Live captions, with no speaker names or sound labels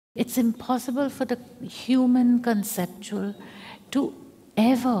It's impossible for the human conceptual to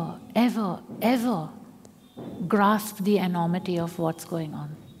ever, ever, ever grasp the enormity of what's going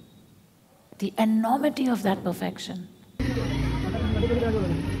on. The enormity of that perfection.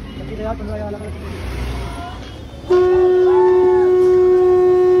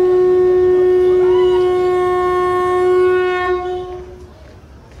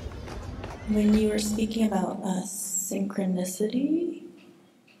 When you were speaking about synchronicity,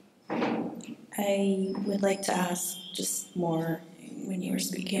 I would like to ask just more. When you were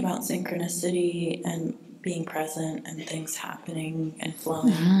speaking about synchronicity and being present and things happening and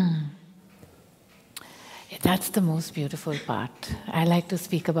flowing. That's the most beautiful part. I like to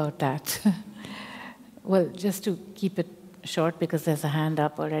speak about that. Well, just to keep it short because there's a hand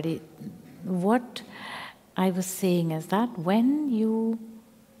up already. What I was saying is that when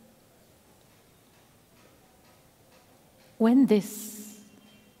this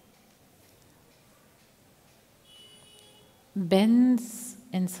bends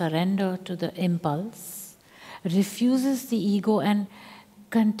in surrender to the impulse, refuses the ego and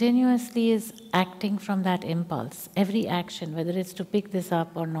continuously is acting from that impulse. Every action, whether it's to pick this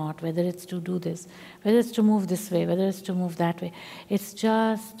up or not, whether it's to do this, whether it's to move this way, whether it's to move that way, it's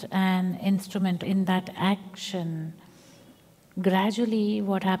just an instrument in that action. Gradually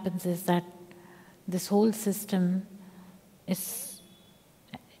what happens is that this whole system is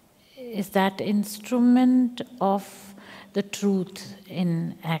that instrument of the truth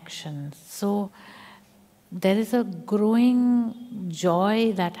in action. So there is a growing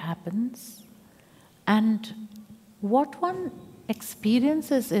joy that happens, and what one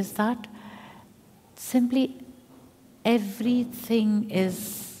experiences is that simply everything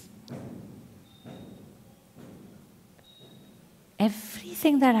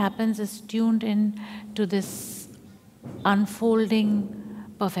that happens is tuned in to this unfolding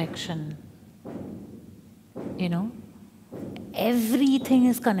perfection. You know? Everything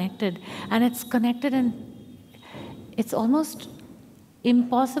is connected, and it's connected, and it's almost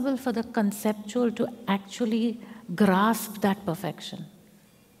impossible for the conceptual to actually grasp that perfection.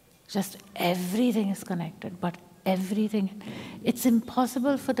 Just everything is connected, but everything. It's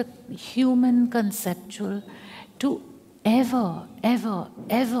impossible for the human conceptual to ever, ever,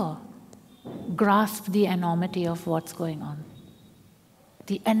 ever grasp the enormity of what's going on.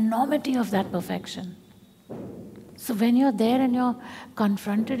 The enormity of that perfection. So when you're there and you're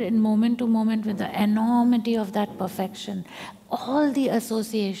confronted in moment to moment with the enormity of that perfection, all the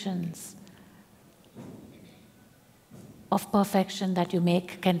associations of perfection that you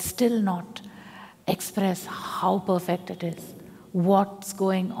make can still not express how perfect it is. What's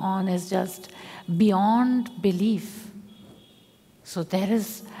going on is just beyond belief. So there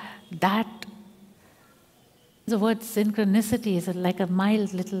is that. The word synchronicity is like a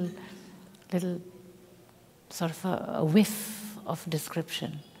mild little sort of a whiff of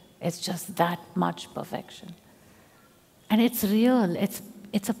description. It's just that much perfection. And it's real, it's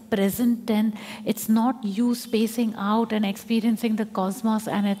a present tense. It's not you spacing out and experiencing the cosmos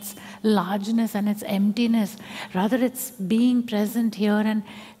and its largeness and its emptiness. Rather, it's being present here and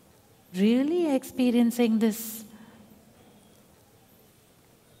really experiencing this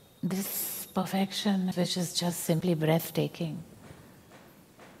perfection, which is just simply breathtaking.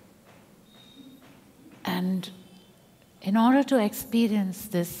 And in order to experience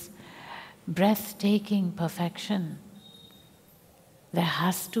this breathtaking perfection, there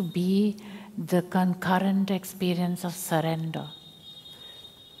has to be the concurrent experience of surrender.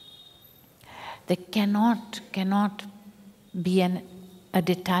 There cannot be a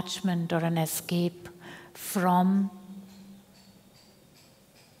detachment or an escape from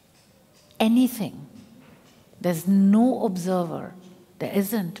anything. There's no observer. There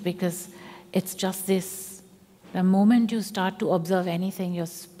isn't, because it's just this. The moment you start to observe anything, you're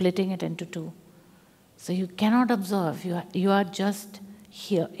splitting it into two. So you cannot observe. You are just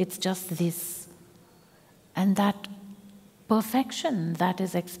here. It's just this. And that perfection that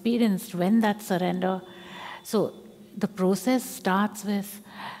is experienced when that surrender. So the process starts with,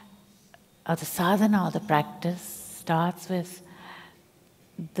 or the sadhana or the practice starts with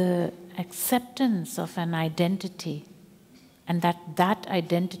the acceptance of an identity. And that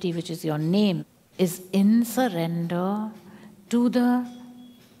identity, which is your name, is in surrender to the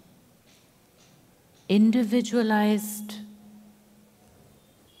individualized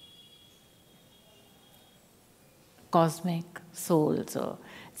cosmic soul. So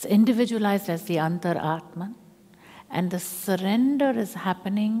it's individualized as the Antar-Atman, and the surrender is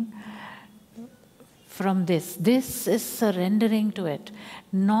happening from this. This is surrendering to it,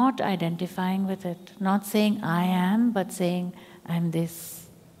 not identifying with it, not saying I am, but saying I'm this.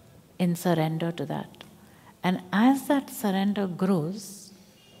 in surrender to that. And as that surrender grows,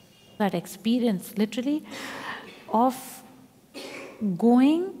 that experience literally of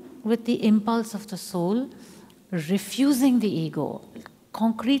going with the impulse of the soul, refusing the ego,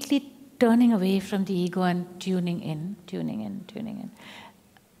 concretely turning away from the ego and tuning in,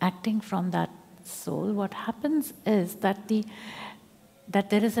 acting from that soul, what happens is that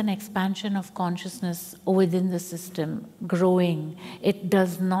there is an expansion of consciousness within the system, growing. It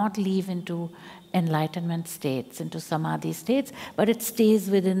does not leave into enlightenment states, into samadhi states, but it stays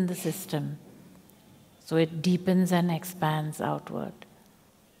within the system. So it deepens and expands outward.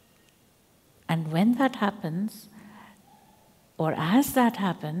 And when that happens, or as that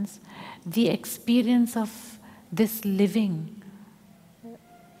happens, the experience of this living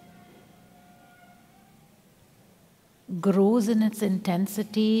grows in its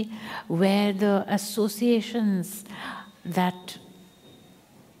intensity, where the associations that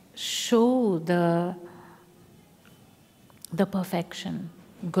show the perfection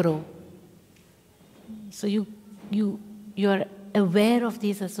grow. So you're aware of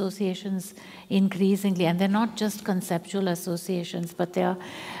these associations increasingly, and they're not just conceptual associations, but they are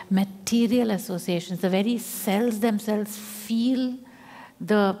material associations. The very cells themselves feel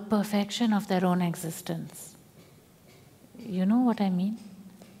the perfection of their own existence. You know what I mean?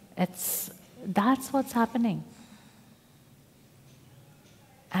 That's what's happening.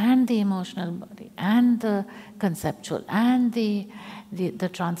 And the emotional body, and the conceptual, and the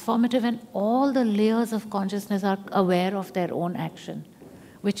transformative, and all the layers of consciousness are aware of their own action,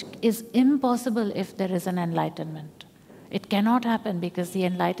 which is impossible if there is an enlightenment. It cannot happen, because the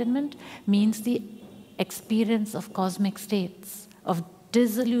enlightenment means the experience of cosmic states, of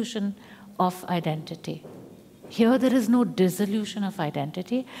dissolution of identity. Here there is no dissolution of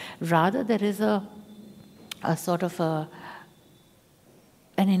identity, rather there is a sort of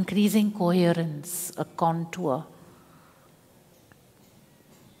an increasing coherence, a contour.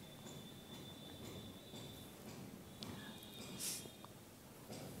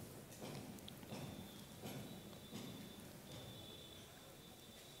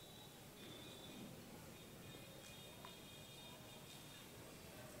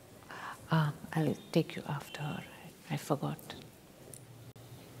 I'll take you after her. I forgot.